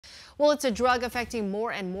Well, it's a drug affecting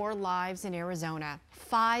more and more lives in Arizona.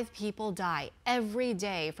 5 people die every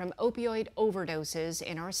day from opioid overdoses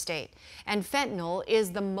in our state. And fentanyl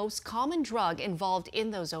is the most common drug involved in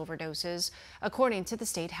those overdoses, according to the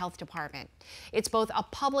state health department. It's both a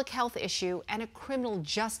public health issue and a criminal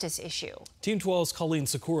justice issue. Team 12's Colleen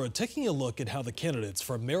Sakura taking a look at how the candidates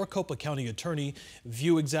for Maricopa County Attorney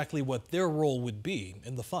view exactly what their role would be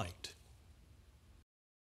in the fight.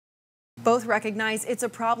 Both recognize it's a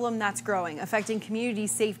problem that's growing, affecting community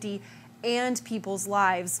safety and people's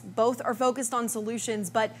lives. Both are focused on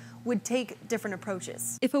solutions, but would take different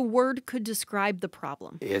approaches. If a word could describe the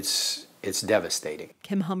problem, it's devastating.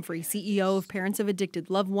 Kim Humphrey, CEO of Parents of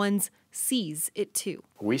Addicted Loved Ones, sees it too.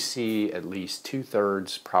 We see at least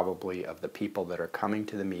 2/3 probably of the people that are coming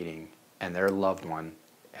to the meeting and their loved one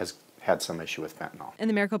has had some issue with fentanyl. And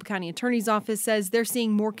the Maricopa County Attorney's Office says they're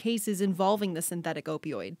seeing more cases involving the synthetic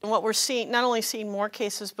opioid. And what we're seeing, not only seeing more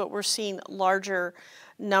cases, but we're seeing larger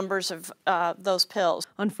numbers of those pills.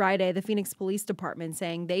 On Friday, the Phoenix Police Department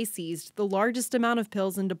saying they seized the largest amount of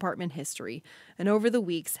pills in department history, and over the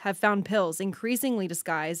weeks have found pills increasingly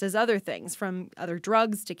disguised as other things, from other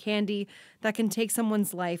drugs to candy, that can take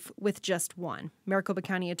someone's life with just one. Maricopa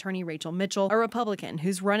County Attorney Rachel Mitchell, a Republican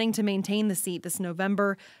who's running to maintain the seat this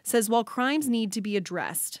November, says while crimes need to be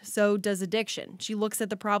addressed, so does addiction. She looks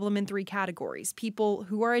at the problem in 3 categories: people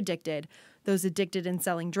who are addicted, those addicted in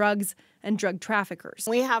selling drugs, and drug traffickers.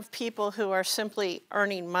 We have people who are simply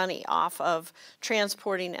earning money off of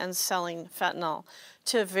transporting and selling fentanyl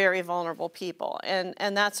to very vulnerable people. And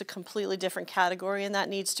that's a completely different category, and that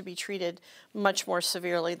needs to be treated much more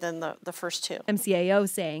severely than the first 2. MCAO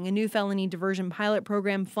saying a new felony diversion pilot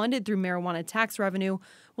program funded through marijuana tax revenue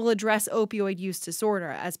will address opioid use disorder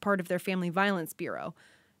as part of their Family Violence Bureau.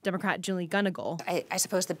 Democrat Julie Gunnigle. I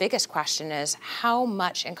suppose the biggest question is how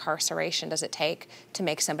much incarceration does it take to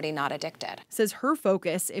make somebody not addicted? Says her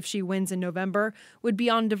focus, if she wins in November, would be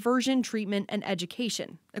on diversion, treatment, and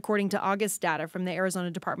education. According to August data from the Arizona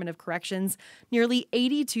Department of Corrections, nearly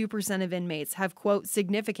 82% of inmates have, quote,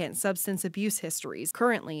 significant substance abuse histories.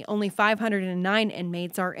 Currently, only 509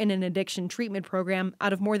 inmates are in an addiction treatment program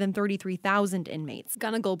out of more than 33,000 inmates.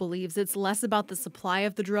 Gunnigle believes it's less about the supply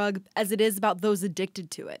of the drug as it is about those addicted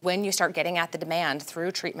to it. When you start getting at the demand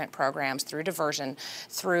through treatment programs, through diversion,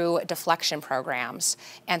 through deflection programs,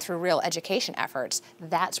 and through real education efforts,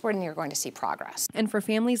 that's when you're going to see progress. And for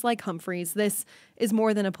families like Humphreys, this is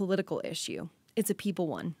more than a political issue. It's a people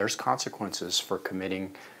one. There's consequences for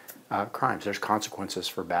committing crimes. There's consequences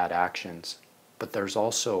for bad actions. But there's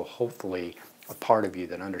also, hopefully, a part of you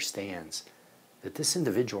that understands that this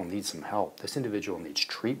individual needs some help. This individual needs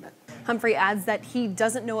treatment. Humphrey adds that he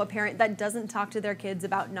doesn't know a parent that doesn't talk to their kids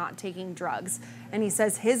about not taking drugs. And he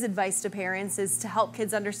says his advice to parents is to help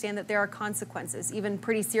kids understand that there are consequences, even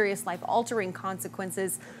pretty serious life-altering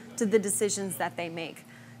consequences to the decisions that they make.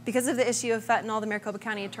 Because of the issue of fentanyl, the Maricopa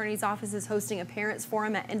County Attorney's Office is hosting a parents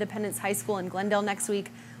forum at Independence High School in Glendale next week.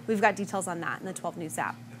 We've got details on that in the 12 News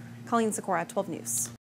app. Colleen Sakura, 12 News.